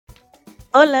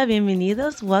Hola,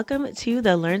 bienvenidos. Welcome to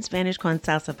the Learn Spanish con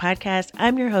Salsa podcast.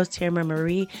 I'm your host, Tamara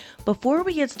Marie. Before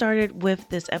we get started with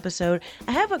this episode,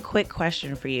 I have a quick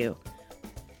question for you.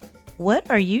 What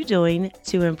are you doing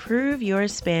to improve your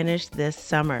Spanish this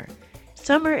summer?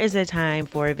 Summer is a time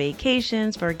for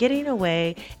vacations, for getting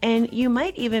away, and you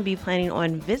might even be planning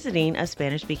on visiting a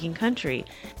Spanish-speaking country.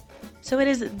 So it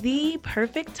is the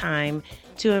perfect time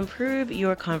to improve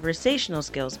your conversational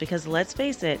skills because let's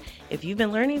face it, if you've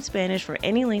been learning Spanish for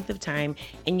any length of time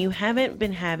and you haven't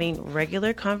been having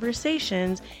regular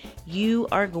conversations, you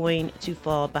are going to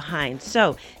fall behind.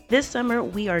 So this summer,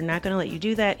 we are not going to let you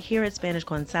do that. Here at Spanish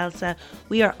con Salsa,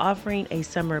 we are offering a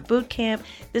summer boot camp.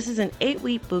 This is an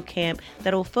 8-week boot camp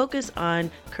that will focus on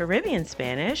Caribbean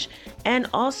Spanish and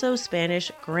also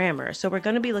Spanish grammar. So we're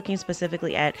going to be looking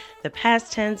specifically at the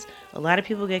past tense. A lot of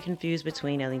people get confused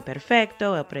between el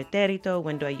imperfecto, el pretérito,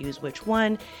 when do I use which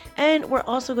one? And we're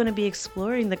also going to be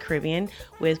exploring the Caribbean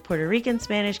with Puerto Rican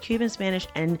Spanish, Cuban Spanish,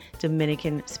 and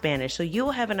Dominican Spanish. So you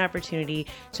will have an opportunity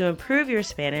to improve your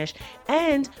Spanish,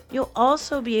 and you'll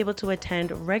also be able to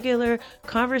attend regular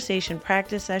conversation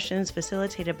practice sessions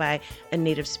facilitated by a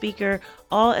native speaker,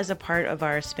 all as a part of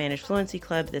our Spanish Fluency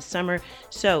Club this summer.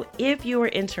 So if you are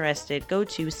interested, go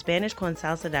to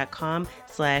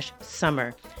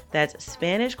SpanishConSalsa.com/summer. That's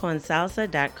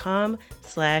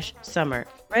SpanishConSalsa.com/summer.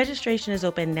 Registration is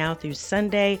open now through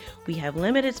Sunday. We have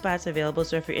limited spots available,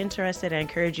 so if you're interested, I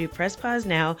encourage you press pause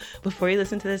now before you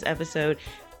listen to this episode.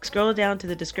 Scroll down to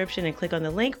the description and click on the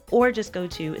link, or just go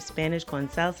to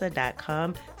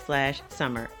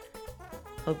SpanishConSalsa.com/summer.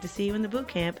 Hope to see you in the boot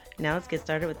camp. Now let's get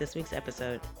started with this week's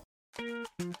episode.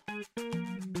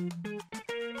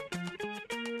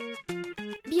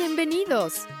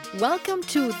 Bienvenidos! Welcome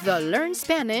to the Learn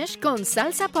Spanish con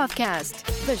Salsa podcast,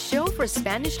 the show for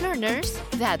Spanish learners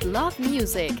that love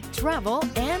music, travel,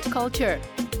 and culture.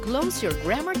 Close your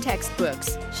grammar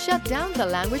textbooks, shut down the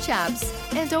language apps,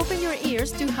 and open your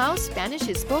ears to how Spanish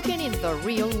is spoken in the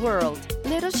real world.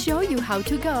 Let us show you how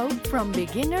to go from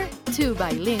beginner to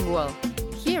bilingual.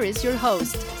 Here is your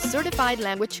host, certified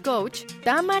language coach,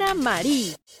 Tamara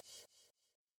Marie.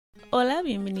 Hola,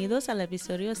 bienvenidos al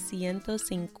episodio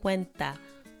 150.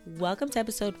 Welcome to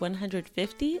episode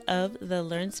 150 of the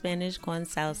Learn Spanish con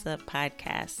Salsa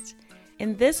podcast.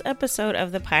 In this episode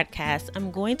of the podcast, I'm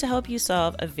going to help you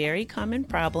solve a very common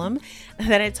problem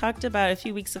that I talked about a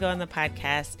few weeks ago on the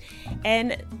podcast.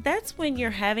 And that's when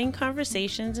you're having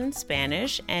conversations in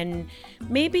Spanish and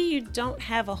maybe you don't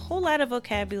have a whole lot of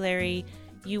vocabulary.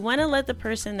 You want to let the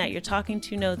person that you're talking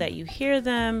to know that you hear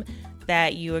them,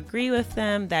 that you agree with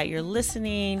them, that you're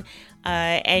listening,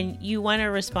 and you want to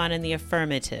respond in the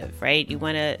affirmative, right? You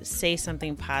want to say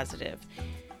something positive.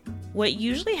 What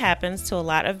usually happens to a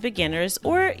lot of beginners,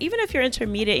 or even if you're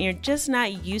intermediate and you're just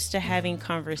not used to having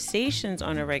conversations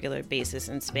on a regular basis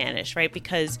in Spanish, right?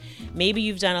 Because maybe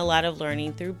you've done a lot of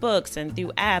learning through books and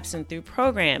through apps and through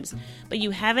programs, but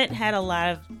you haven't had a lot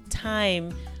of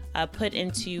time put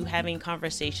into having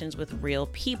conversations with real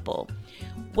people.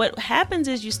 What happens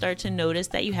is you start to notice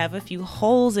that you have a few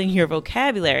holes in your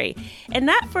vocabulary, and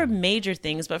not for major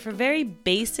things, but for very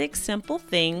basic, simple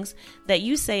things that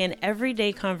you say in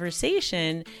everyday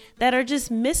conversation that are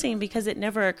just missing because it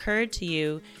never occurred to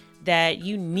you that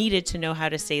you needed to know how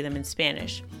to say them in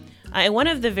Spanish. And one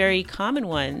of the very common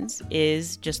ones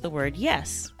is just the word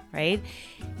yes, right?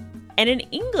 And in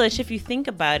English, if you think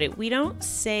about it, we don't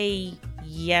say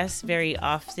yes very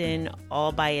often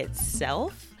all by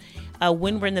itself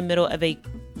when we're in the middle of a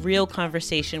real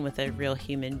conversation with a real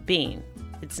human being.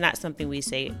 It's not something we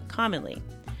say commonly.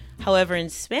 However, in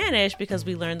Spanish, because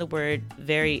we learn the word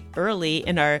very early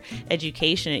in our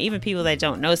education, and even people that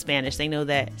don't know Spanish, they know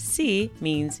that sí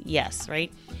means yes,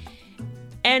 right?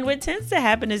 And what tends to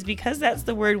happen is because that's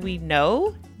the word we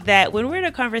know, that when we're in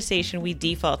a conversation, we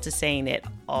default to saying it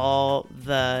all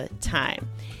the time.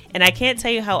 And I can't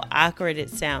tell you how awkward it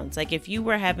sounds. Like if you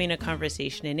were having a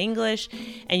conversation in English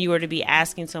and you were to be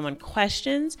asking someone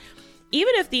questions,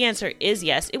 even if the answer is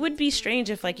yes, it would be strange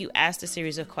if like you asked a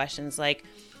series of questions like,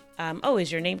 oh,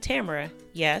 is your name Tamara?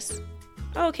 Yes.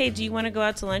 Oh, okay, do you want to go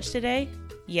out to lunch today?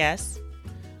 Yes.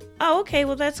 Oh, okay,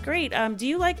 well that's great. Do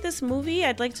you like this movie?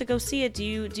 I'd like to go see it. Do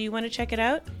you want to check it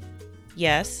out?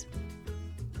 Yes.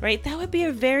 Right? That would be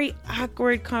a very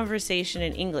awkward conversation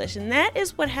in English. And that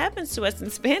is what happens to us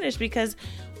in Spanish because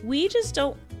we just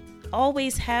don't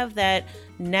always have that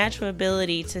natural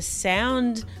ability to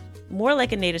sound more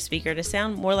like a native speaker, to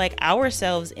sound more like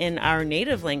ourselves in our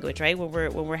native language, right? When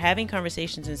we're having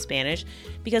conversations in Spanish,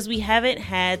 because we haven't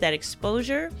had that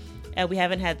exposure, we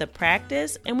haven't had the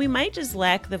practice, and we might just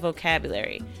lack the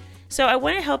vocabulary. So I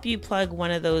want to help you plug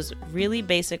one of those really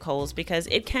basic holes because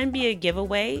it can be a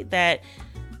giveaway that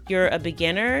you're a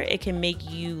beginner. It can make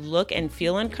you look and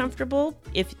feel uncomfortable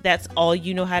if that's all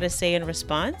you know how to say in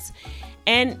response.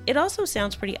 And it also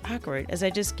sounds pretty awkward, as I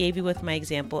just gave you with my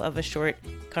example of a short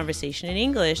conversation in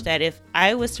English, that if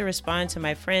I was to respond to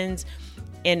my friends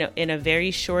in a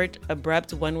very short,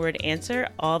 abrupt one-word answer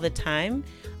all the time,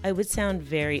 I would sound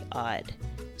very odd.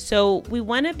 So we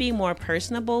want to be more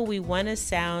personable. We want to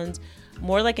sound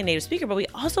more like a native speaker, but we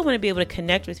also want to be able to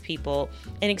connect with people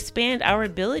and expand our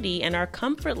ability and our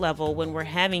comfort level when we're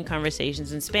having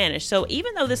conversations in Spanish. So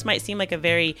even though this might seem like a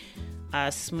very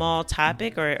small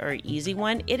topic or easy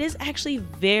one, it is actually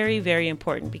very, very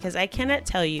important because I cannot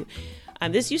tell you,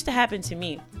 this used to happen to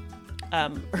me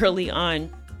early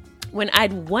on when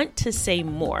I'd want to say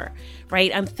more,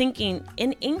 right? I'm thinking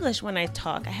in English when I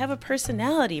talk, I have a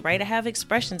personality, right? I have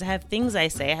expressions, I have things I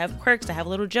say, I have quirks, I have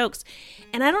little jokes,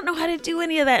 and I don't know how to do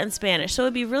any of that in Spanish. So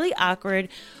it'd be really awkward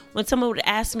when someone would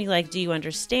ask me, like, do you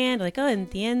understand? Like, oh,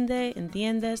 entiende,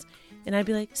 entiendes? And I'd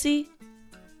be like, sí.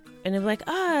 And they'd be like,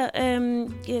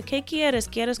 ¿qué quieres?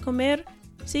 ¿Quieres comer?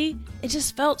 See, it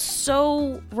just felt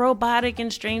so robotic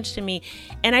and strange to me.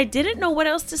 And I didn't know what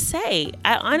else to say.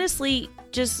 I honestly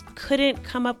just couldn't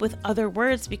come up with other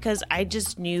words because I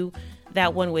just knew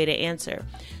that one way to answer.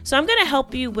 So I'm going to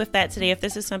help you with that today if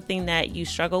this is something that you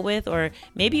struggle with, or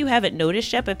maybe you haven't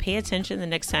noticed yet, but pay attention the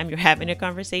next time you're having a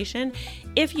conversation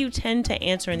if you tend to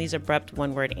answer in these abrupt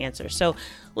one-word answers. So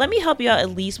let me help you out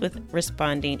at least with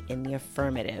responding in the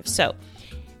affirmative. So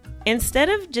instead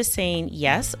of just saying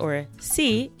yes or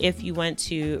sí, if you want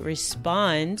to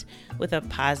respond with a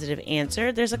positive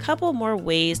answer, there's a couple more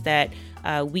ways that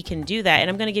we can do that. And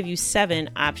I'm going to give you 7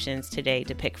 options today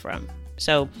to pick from.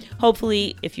 So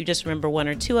hopefully, if you just remember 1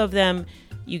 or 2 of them,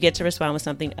 you get to respond with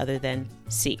something other than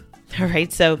sí. All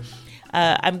right. So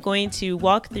I'm going to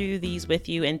walk through these with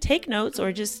you and take notes,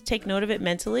 or just take note of it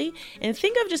mentally, and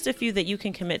think of just a few that you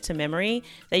can commit to memory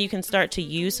that you can start to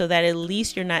use so that at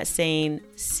least you're not saying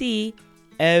sí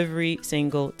every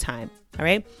single time. All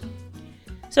right.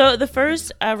 So the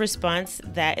first response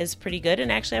that is pretty good,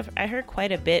 and actually I heard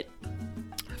quite a bit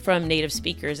from native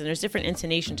speakers, and there's different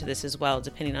intonation to this as well,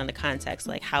 depending on the context,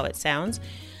 like how it sounds.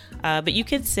 But you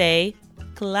could say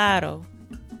claro,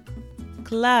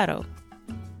 claro.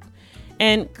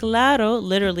 And claro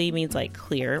literally means like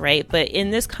clear, right? But in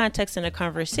this context, in a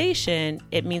conversation,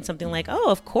 it means something like,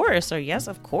 oh, of course, or yes,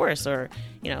 of course, or,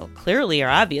 clearly or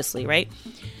obviously, right?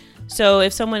 So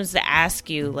if someone's to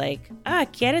ask you like,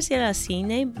 ¿quieres ir al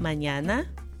cine mañana?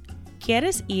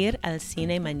 ¿Quieres ir al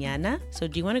cine mañana? So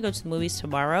do you want to go to the movies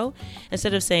tomorrow?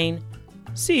 Instead of saying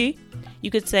sí,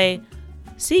 you could say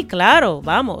sí, claro,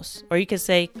 vamos. Or you could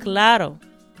say claro,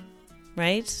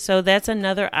 right? So that's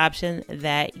another option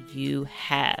that you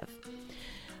have.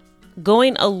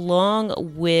 Going along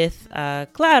with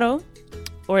claro,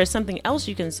 or something else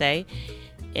you can say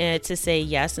to say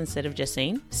yes instead of just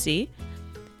saying sí,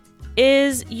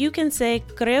 is you can say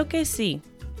creo que sí.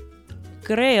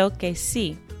 Creo que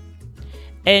sí.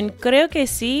 And creo que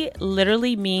sí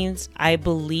literally means I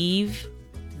believe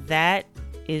that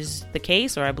is the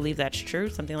case, or I believe that's true,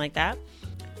 something like that.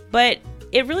 But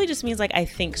it really just means like I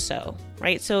think so,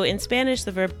 right? So in Spanish,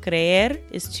 the verb creer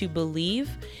is to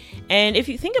believe. And if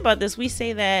you think about this, we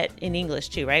say that in English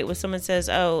too, right? When someone says,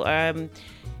 are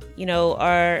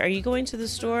you going to the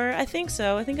store? I think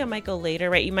so. I think I might go later,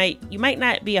 right? You might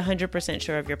not be 100%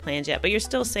 sure of your plans yet, but you're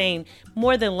still saying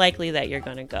more than likely that you're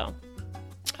going to go.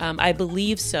 I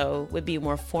believe so would be a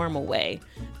more formal way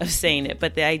of saying it,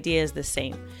 but the idea is the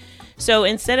same. So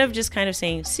instead of just kind of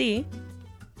saying sí,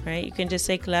 right, you can just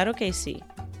say claro que sí.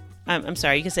 I'm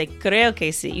sorry, you can say creo que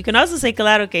sí. You can also say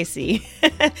claro que sí.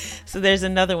 So there's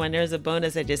another one. There's a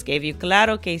bonus I just gave you.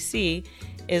 Claro que sí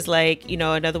is like,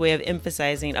 another way of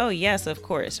emphasizing, oh, yes, of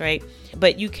course, right?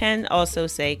 But you can also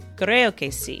say creo que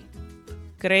sí.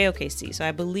 Creo que sí. So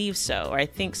I believe so, or I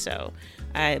think so.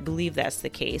 I believe that's the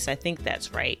case. I think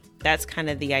that's right. That's kind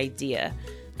of the idea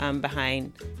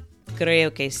behind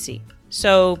creo que sí.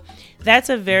 So that's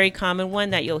a very common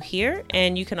one that you'll hear,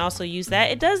 and you can also use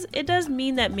that. It does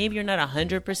mean that maybe you're not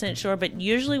 100% sure, but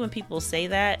usually when people say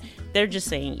that, they're just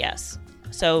saying yes.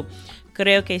 So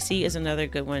creo que sí is another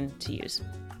good one to use.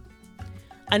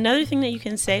 Another thing that you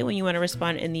can say when you want to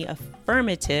respond in the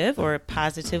affirmative or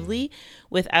positively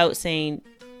without saying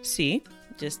sí,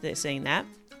 just saying that,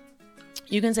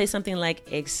 you can say something like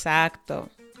exacto,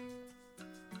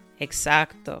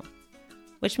 exacto,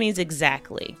 which means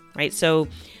exactly, right? So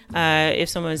if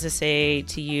someone was to say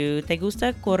to you, ¿te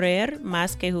gusta correr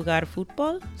más que jugar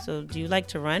fútbol? So do you like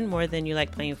to run more than you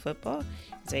like playing football?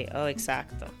 You say, oh,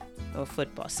 exacto. or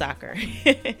football, soccer.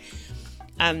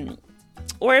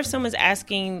 Or if someone's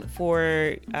asking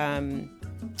for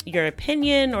your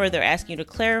opinion, or they're asking you to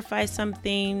clarify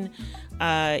something,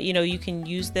 you can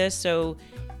use this. So,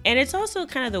 and it's also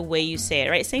kind of the way you say it,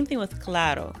 right? Same thing with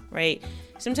claro, right?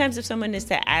 Sometimes if someone is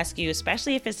to ask you,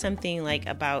 especially if it's something like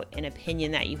about an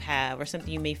opinion that you have or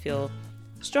something you may feel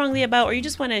strongly about, or you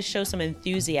just want to show some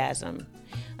enthusiasm,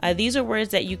 these are words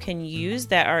that you can use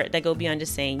that go beyond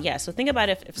just saying yes. So think about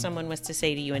if someone was to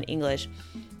say to you in English,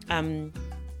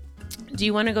 do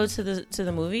you want to go to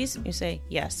the movies? You say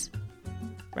yes,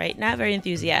 right? Not very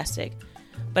enthusiastic.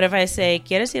 But if I say,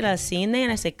 ¿quieres ir al cine? And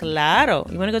I say, claro.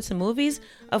 You want to go to the movies?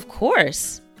 Of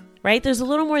course, right? There's a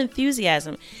little more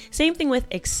enthusiasm. Same thing with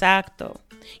exacto.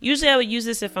 Usually I would use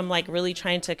this if I'm like really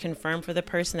trying to confirm for the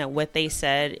person that what they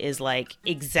said is like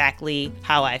exactly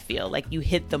how I feel. Like you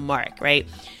hit the mark, right?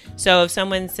 So if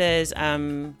someone says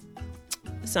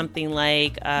something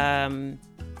like, trying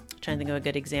to think of a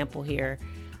good example here.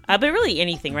 But really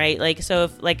anything, right? Like, so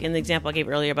if, like in the example I gave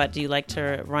earlier about, do you like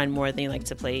to run more than you like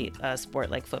to play a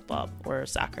sport like football or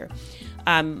soccer?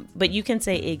 But you can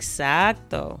say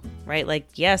exacto, right? Like,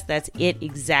 yes, that's it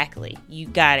exactly. You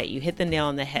got it. You hit the nail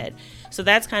on the head. So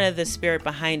that's kind of the spirit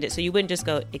behind it. So you wouldn't just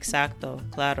go exacto,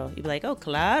 claro. You'd be like, oh,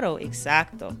 claro,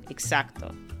 exacto,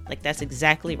 exacto. Like, that's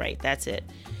exactly right. That's it.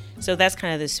 So that's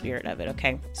kind of the spirit of it,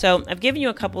 okay? So I've given you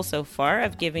a couple so far.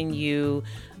 I've given you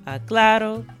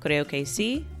claro, creo que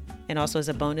sí. And also as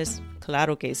a bonus,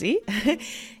 claro que sí.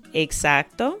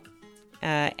 Exacto.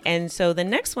 And so the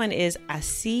next one is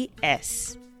así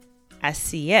es.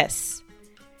 Así es.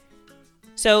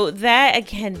 So that,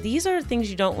 again, these are things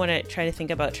you don't want to try to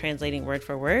think about translating word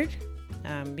for word,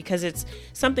 because it's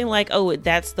something like, oh,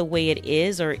 that's the way it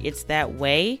is, or it's that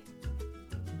way.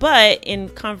 But in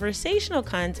conversational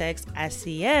context,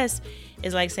 así es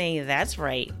is like saying that's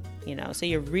right. So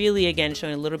you're really, again,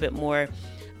 showing a little bit more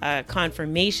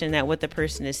confirmation that what the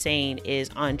person is saying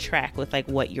is on track with like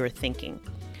what you're thinking.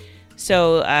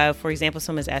 So, for example,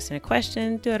 someone's asking a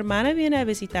question, ¿Tu hermana viene a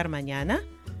visitar mañana?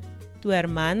 ¿Tu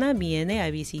hermana viene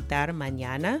a visitar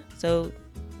mañana? So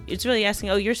it's really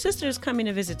asking, oh, your sister's coming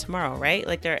to visit tomorrow, right?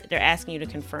 Like they're asking you to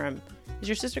confirm, is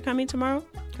your sister coming to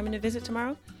visit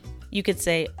tomorrow? You could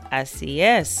say, así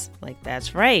es, like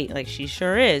that's right, like she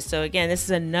sure is. So again, this is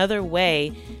another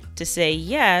way to say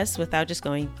yes without just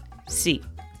going sí.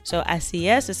 So así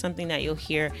es is something that you'll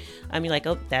hear. You're like,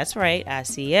 oh, that's right,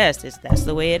 así es. That's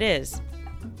the way it is.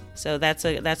 So that's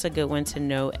a good one to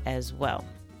know as well.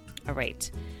 All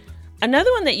right.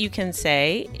 Another one that you can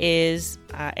say is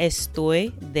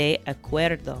estoy de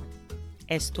acuerdo.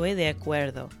 Estoy de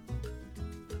acuerdo.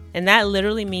 And that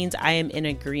literally means I am in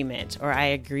agreement, or I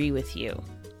agree with you.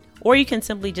 Or you can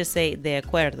simply just say de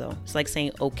acuerdo. It's like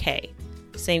saying okay.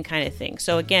 Same kind of thing.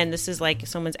 So again, this is like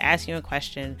someone's asking you a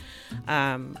question.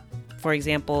 For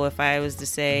example, if I was to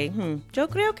say, yo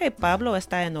creo que Pablo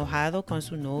está enojado con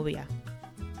su novia.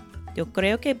 Yo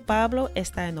creo que Pablo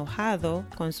está enojado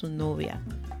con su novia.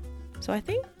 So I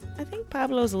think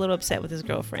Pablo's a little upset with his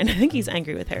girlfriend. I think he's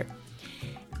angry with her.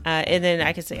 And then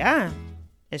I could say,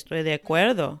 estoy de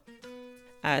acuerdo.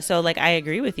 So like I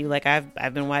agree with you. Like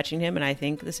I've been watching him and I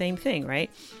think the same thing, right?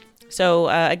 So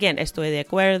again, estoy de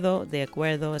acuerdo. De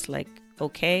acuerdo is like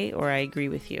okay, or I agree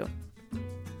with you.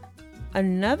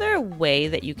 Another way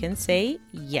that you can say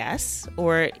yes,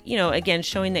 or again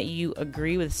showing that you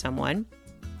agree with someone,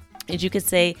 is you could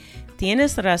say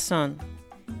tienes razón.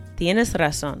 Tienes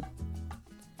razón.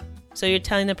 So you're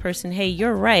telling the person, hey,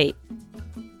 you're right.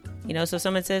 So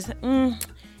someone says,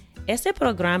 este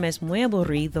programa es muy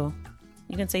aburrido.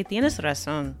 You can say, tienes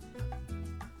razón.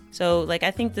 So, like,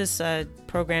 I think this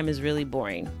program is really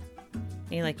boring.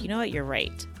 And you're like, you know what? You're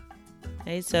right.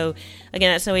 Okay? So,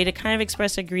 again, that's a way to kind of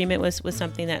express agreement with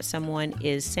something that someone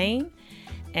is saying.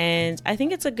 And I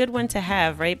think it's a good one to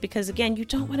have, right? Because, again, you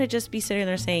don't want to just be sitting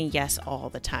there saying yes all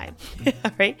the time,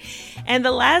 right? And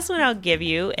the last one I'll give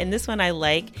you, and this one I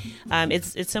like,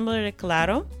 it's similar to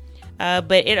claro.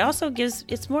 But it also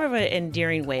it's more of an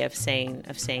endearing way of saying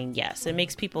yes. It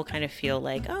makes people kind of feel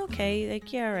like, oh, okay,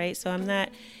 like, yeah, right. So I'm not,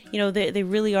 they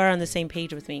really are on the same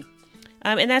page with me.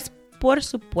 And that's por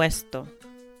supuesto.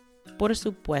 Por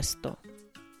supuesto.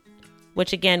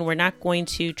 Which again, we're not going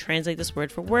to translate this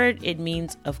word for word. It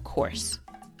means of course,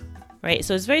 right?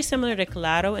 So it's very similar to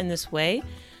claro in this way.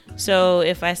 So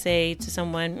if I say to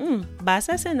someone, ¿vas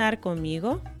a cenar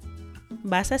conmigo?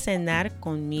 ¿Vas a cenar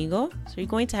conmigo? So you're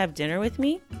going to have dinner with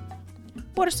me?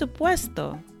 Por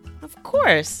supuesto. Of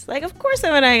course. Like, of course I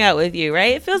want to hang out with you,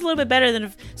 right? It feels a little bit better than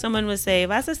if someone would say,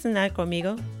 ¿vas a cenar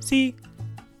conmigo? Sí.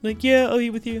 Like, yeah, I'll eat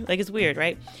with you. Like, it's weird,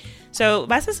 right? So,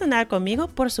 ¿vas a cenar conmigo?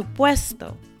 Por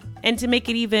supuesto. And to make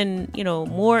it even,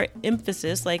 more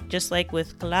emphasis, just like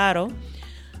with claro,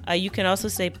 you can also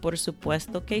say por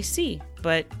supuesto que sí,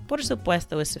 but por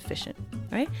supuesto is sufficient,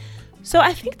 right? So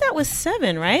I think that was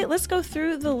 7, right? Let's go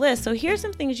through the list. So here's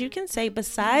some things you can say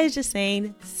besides just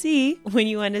saying sí when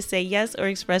you want to say yes or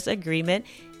express agreement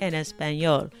in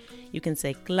Espanol. You can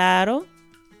say claro,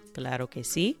 claro que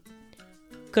sí,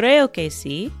 creo que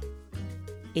sí,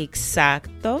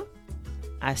 exacto,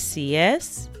 así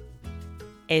es,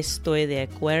 estoy de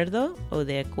acuerdo o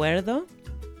de acuerdo,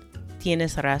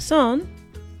 tienes razón,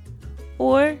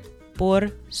 or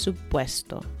por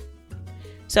supuesto.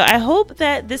 So I hope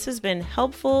that this has been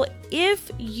helpful.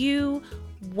 If you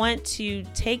want to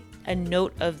take a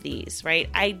note of these, right,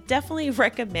 I definitely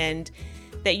recommend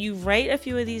that you write a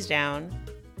few of these down,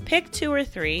 pick 2 or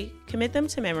 3, commit them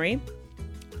to memory,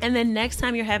 and then next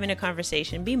time you're having a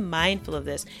conversation, be mindful of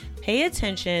this. Pay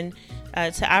attention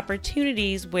to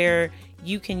opportunities where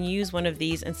you can use one of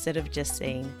these instead of just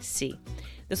saying sí.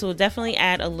 This will definitely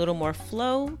add a little more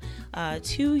flow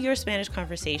to your Spanish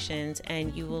conversations,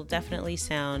 and you will definitely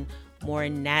sound more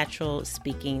natural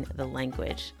speaking the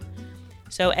language.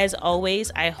 So as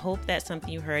always, I hope that something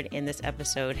you heard in this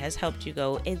episode has helped you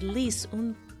go at least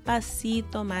un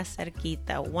pasito más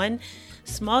cerquita, one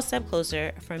small step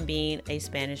closer from being a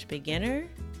Spanish beginner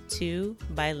to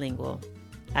bilingual.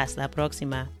 Hasta la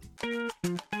próxima.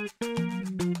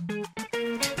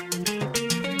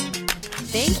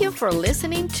 Thank you for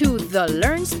listening to the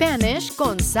Learn Spanish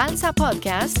con Salsa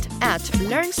podcast at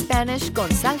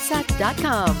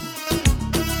learnspanishconsalsa.com.